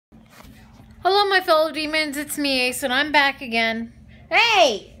Hello, my fellow demons. It's me, Ace, and I'm back again.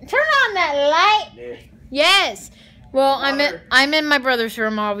 Hey, turn on that light. Yeah. Yes. Well, Water. I'm in my brother's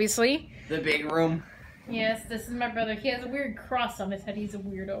room, obviously. The big room. Yes, this is my brother. He has a weird cross on his head. He's a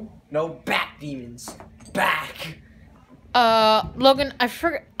weirdo. No back demons. Back. Logan, I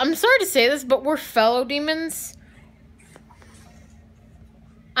forgot. I'm sorry to say this, but we're fellow demons.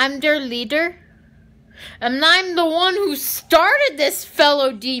 I'm their leader. And I'm the one who started this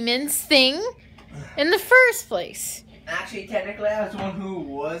fellow demons thing in the first place. Actually, technically, I was the one who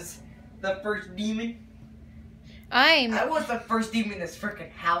was the first demon. I was the first demon in this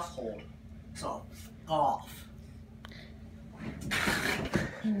freaking household. So, off.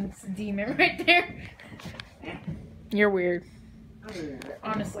 It's a demon right there. You're weird.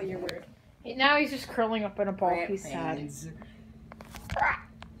 Honestly, you're weird. Now he's just curling up in a ball. He's sad.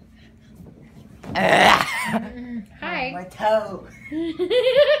 Hi. My toe.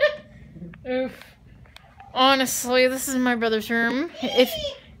 Oof. Honestly, this is my brother's room.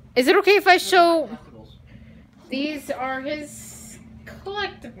 Is it okay if I show? These are his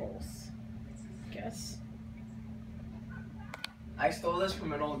collectibles. I guess. I stole this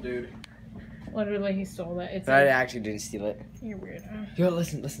from an old dude. Literally, he stole that. It's. But I actually didn't steal it. You're weird. Yo,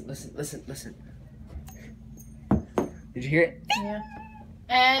 listen. Did you hear it? Yeah.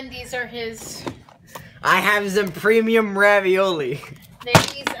 And these are his. I have some premium ravioli.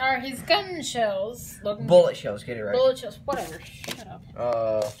 These are his gun shells. Bullet shells, get it right. Bullet shells, whatever. Shut up.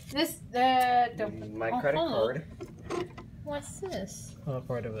 My credit card. What's this? Oh,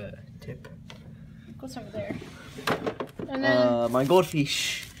 part of a tip. Goes over there. And then my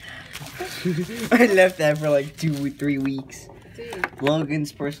goldfish. I left that for like 2-3 weeks. dude.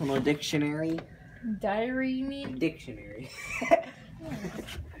 Logan's personal dictionary. Diary, you mean? Dictionary.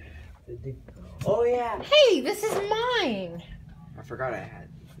 Oh yeah. Hey, this is mine. I forgot I had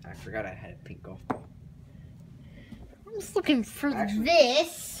a pink golf ball. I'm just looking for Actually-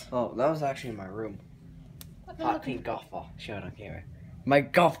 this. Oh, that was actually in my room. What am I Hot looking pink golf ball. Show it on camera. My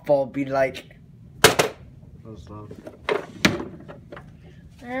golf ball be like. That was loud.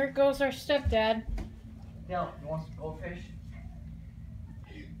 There goes our stepdad. Yeah, you want some goldfish?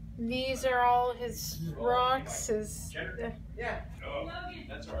 These are all his rocks. Yeah. Oh,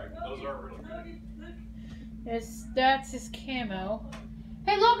 that's alright. Those are really good. That's his camo.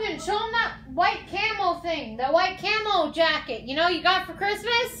 Hey, Logan, show him that white camo thing. That white camo jacket. You know you got for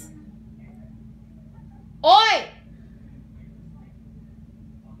Christmas? Oi!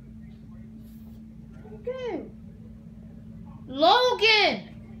 Logan! Logan!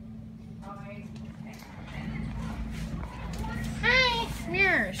 Hi! Come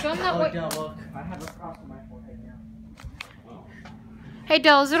here. Show him that white... Look. I have a cross on my forehead now. Hey,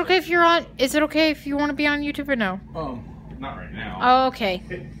 Del, is it okay if you're on... Is it okay if you want to be on YouTube or no? Not right now. Oh, okay.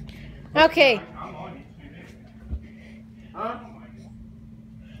 Okay. I'm on YouTube. Huh?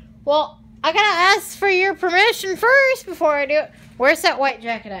 Well, I gotta ask for your permission first before I do it. Where's that white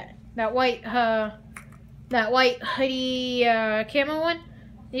jacket at? That white hoodie camo one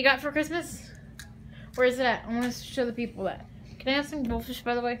you got for Christmas? Where is it at? I want to show the people that. Can I have some goldfish,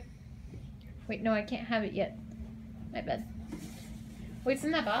 by the way? Wait, no, I can't have it yet. My bad. Wait, it's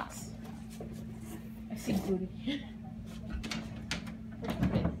in that box. I see booty. Where'd you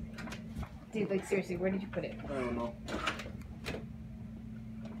put it? Dude, like seriously, where did you put it? I don't know.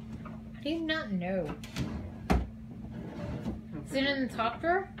 How do you not know? Is it in the top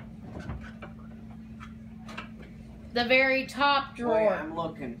drawer? The very top drawer. Oh, yeah, I'm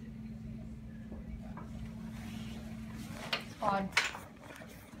looking. Odd.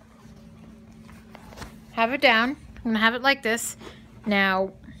 Have it down. I'm gonna have it like this.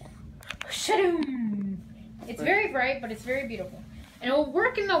 Now, shadoom. It's very bright, but it's very beautiful. And it will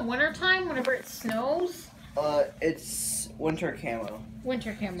work in the wintertime whenever it snows. It's winter camo.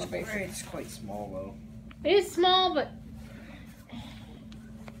 Winter camo, basically. It's quite small though. It is small, but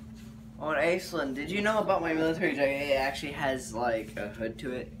Oh, and Aislinn, did you know about my military jacket? It actually has like a hood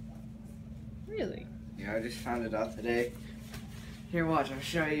to it. really. Yeah, I just found it out today. Here, watch. I'll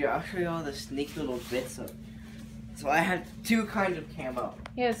show you all the sneak little bits of. So I have two kinds of camo.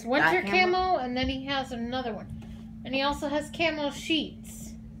 He has winter That camo? camo, and then he has another one. And he also has camo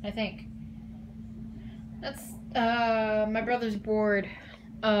sheets, I think. That's my brother's board.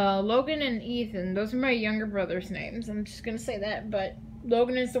 Logan and Ethan, those are my younger brother's names. I'm just gonna say that, but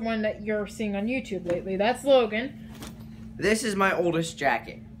Logan is the one that you're seeing on YouTube lately. That's Logan. This is my oldest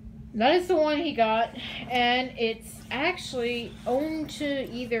jacket. That is the one he got, and it's actually owned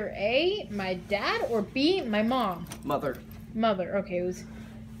to either A, my dad, or B, my mom. Mother. Mother. Okay, it was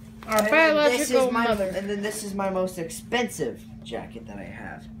our biological mother. And then this is my most expensive jacket that I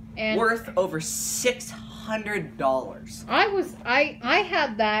have. And worth over $600. I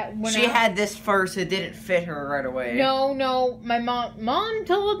had that when She had this first. It didn't fit her right away. No, my mom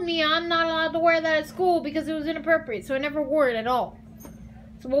told me I'm not allowed to wear that at school because it was inappropriate, so I never wore it at all.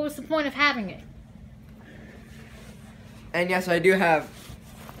 So what was the point of having it? And yes, I do have.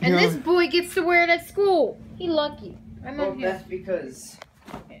 And this boy gets to wear it at school. He lucky. I'm Well, not here. that's because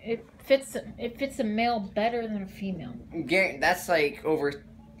It fits a male better than a female. that's like over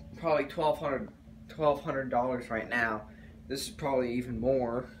probably $1,200 right now. This is probably even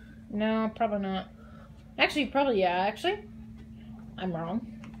more. No, probably not. Actually, probably yeah. Actually, I'm wrong.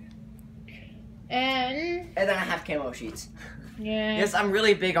 And then I have camo sheets. yeah. Yes, I'm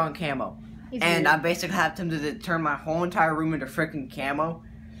really big on camo. He's And weird. I basically have to turn my whole entire room into freaking camo.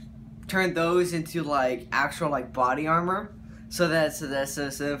 Turn those into like actual like body armor. So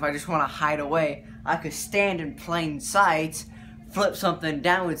if I just want to hide away, I could stand in plain sight, flip something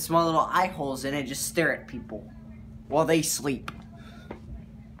down with small little eye holes in it, and just stare at people while they sleep.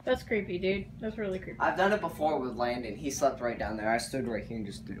 That's creepy, dude. That's really creepy. I've done it before with Landon. He slept right down there. I stood right here and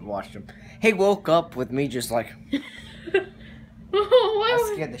just watched him. He woke up with me just like.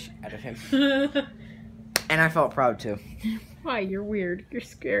 I scared the shit out of him. And I felt proud too. Why? You're weird. You're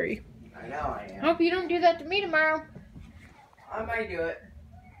scary. I know I am. Hope you don't do that to me tomorrow. I might do it.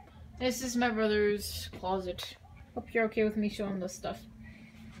 This is my brother's closet. Hope you're okay with me showing this stuff.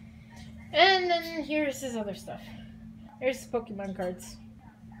 And then here's his other stuff. Here's the Pokemon cards.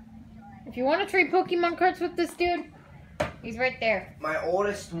 If you want to trade Pokemon cards with this dude, he's right there. My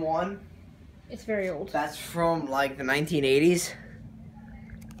oldest one. It's very old. That's from like the 1980s.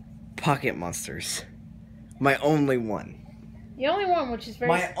 Pocket Monsters. My only one. The only one which is very...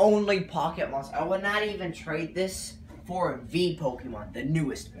 My only Pocket Monster. I would not even trade this for a V Pokemon, the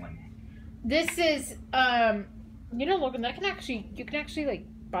newest one. This is, you know, Logan, you can actually, like,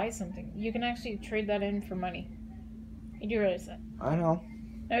 buy something. You can actually trade that in for money. You do realize that? I know.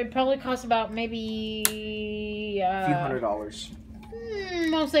 It would probably cost about maybe, A few $100s.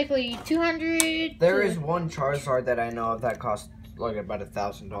 Most likely 200. There is one Charizard that I know of that costs like about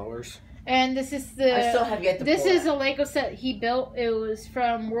 $1,000. And this is the. I still have yet to This pull is that. a Lego set he built. It was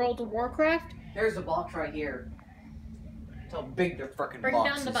from World of Warcraft. There's a box right here. That's how big the frickin' Bring box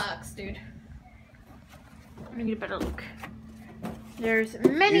down is. the box, dude. Let me get a better look. There's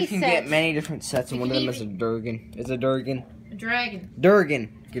many You can sets. get many different sets, and You one of can them is a Durgan. It's a Durgan. A dragon.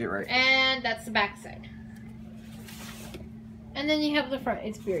 Durgan. Get it right. And that's the back side. And then you have the front.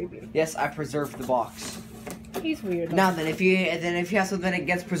 It's very beautiful. Yes, I preserved the box. He's weird. Now then, if you have something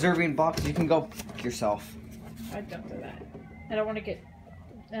against preserving boxes, you can go f yourself. I don't do that. I don't want to get.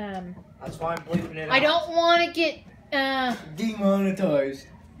 That's why I'm bleeping it out. I don't want to get Demonetized.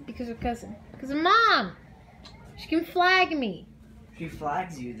 because of cousin. Because of mom. She can flag me. If she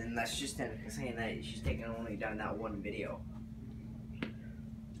flags you, then that's just saying that she's taking only down that one video.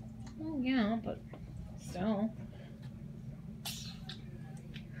 Oh yeah, but still.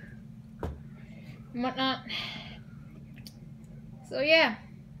 And whatnot. So yeah,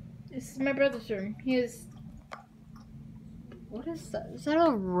 this is my brother's room. He is. What is that? Is that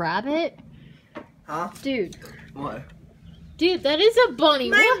a rabbit? Huh? Dude. What? Dude, that is a bunny.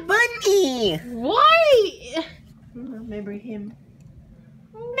 My bunny! Why? Remember him?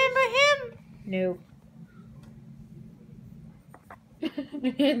 Remember him? No.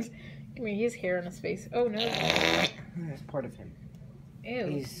 Give me his hair on his face. Oh no. That's part of him. Ew.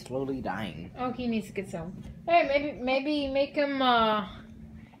 He's slowly dying. Oh, he needs to get some. Hey, maybe make him The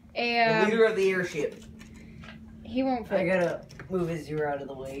leader of the airship. He won't fit. I gotta move his ear out of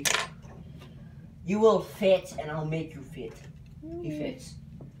the way. You will fit, and I'll make you fit. He fits.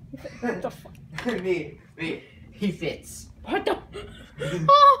 What the fuck? me. He fits. What the?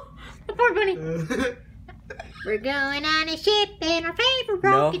 Oh, the poor bunny. We're going on a ship in our favorite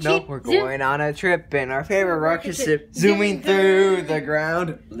rocket ship. we're going on a trip in our favorite rocket ship, zooming through the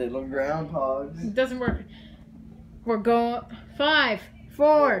ground. Little groundhogs. It doesn't work. We're going 5,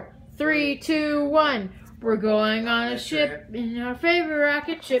 4, 3, 2, 1. We're going on a ship in our favorite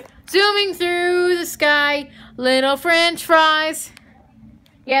rocket ship, zooming through the sky. Little French fries.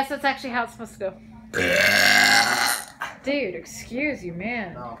 Yes, that's actually how it's supposed to go. Dude, excuse you,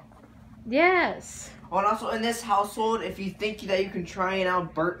 man. No. Yes. Oh, and also in this household, if you think that you can try and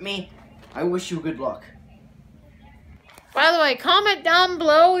outburt me, I wish you good luck. By the way, comment down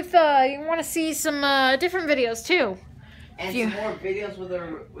below if you want to see some different videos too. And some more videos with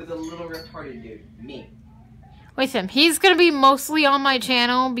a little retarded dude. Me. Wait a second. He's gonna be mostly on my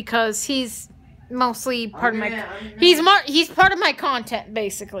channel because he's mostly part of my. He's part of my content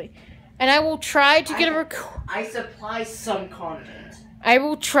basically, and I will try to get a I supply some content. I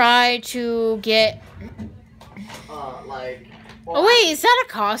will try to get... Like... Oh, wait, is that a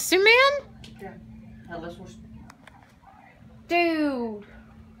costume, man? Yeah. Dude.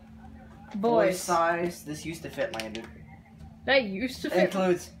 Boy Boys. size. This used to fit Landon. That used to It fit.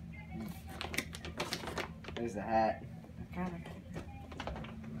 includes... There's the hat.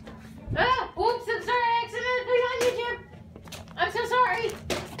 Ah! Oops, I'm sorry, I accidentally put it on YouTube. I'm so sorry.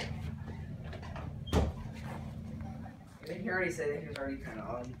 He already said that he was already kind of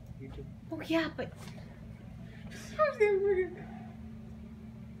on YouTube. Oh, yeah, but...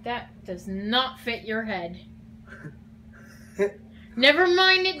 That does not fit your head. Never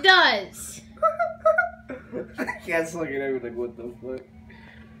mind, it does. I can't look at everything. What the fuck?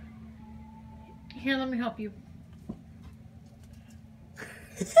 Here, let me help you.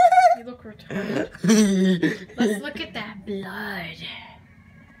 You look retarded. Let's look at that blood.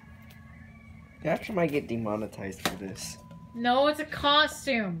 You actually might get demonetized for this. No, it's a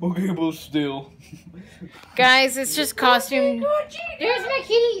costume. Okay, but still. Guys, it's just costume. There's my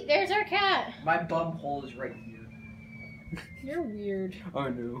kitty. There's our cat. My bum hole is right here. You're weird. I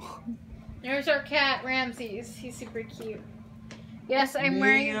know. There's our cat, Ramses. He's super cute. Yes, I'm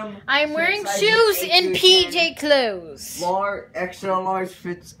wearing size shoes is and 8 to PJ clothes. Large, extra large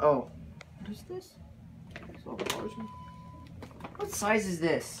fits. Oh, what is this? So large. What size is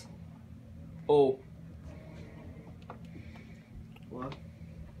this? Oh. What?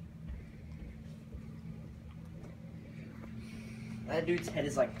 That dude's head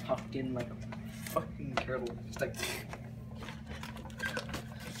is like tucked in like a fucking turtle. It's like.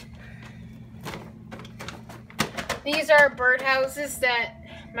 These are birdhouses that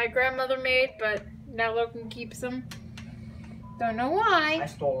my grandmother made, but now Logan keeps them. Don't know I why.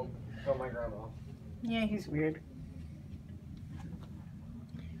 stole them from my grandma. Yeah, he's weird.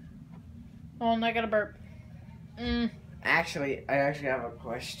 Oh, and I got a burp. Actually, I actually have a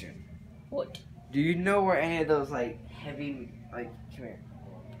question. What? Do you know where any of those like heavy, like, come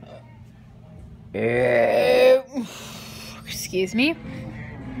here. Excuse me.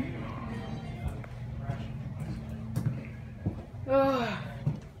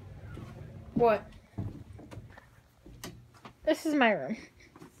 What? This is my room.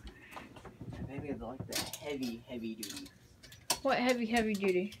 Maybe like the heavy duty. What heavy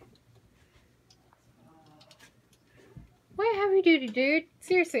duty? What heavy duty, dude?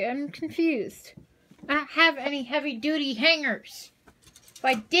 Seriously, I'm confused. I don't have any heavy duty hangers. If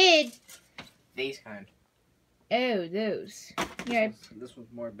I did... These kind. Oh, those. Yeah. This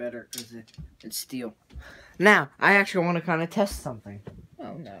one's more better because it's steel. Now, I actually want to kind of test something.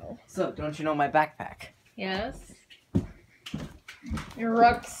 Oh, no. So, don't you know my backpack? Yes. Your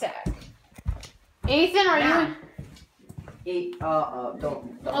rucksack. Ethan, are you...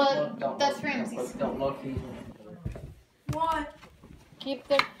 Don't that's look, Ramses. Don't look. What? Keep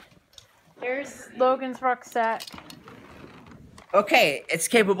the... There's Logan's rucksack. Okay, it's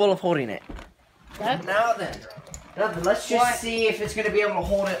capable of holding it. That's... Now then, let's just see if it's going to be able to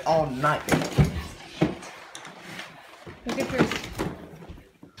hold it all night. Look at yours.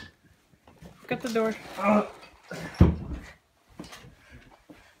 Look at the door.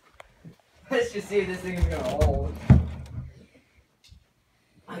 Let's just see if this thing is going to hold.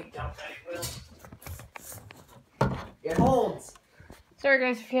 I doubt that it will. It holds. Sorry,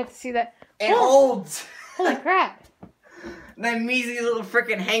 guys, if you had to see that. It holds. Holy crap. That measly little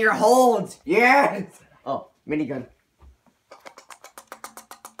freaking hanger holds. Yes. Oh, minigun.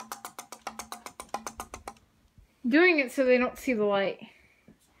 Doing it so they don't see the light.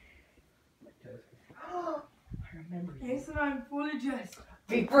 I remember. Yes, I'm fully dressed.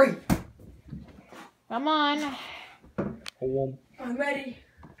 Be free. Come on. I'm ready.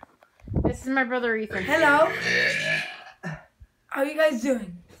 This is my brother, Ethan. Hello. How are you guys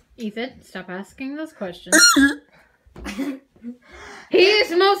doing? Ethan, stop asking those questions. He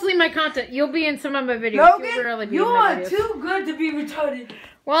is mostly my content. You'll be in some of my videos. You'll rarely Logan, be you in my are videos. too good to be retarded.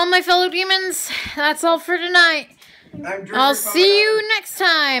 Well, my fellow demons, that's all for tonight. I'm drinking I'll from see another- you next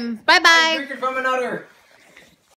time. Bye-bye. I'm drinking from another.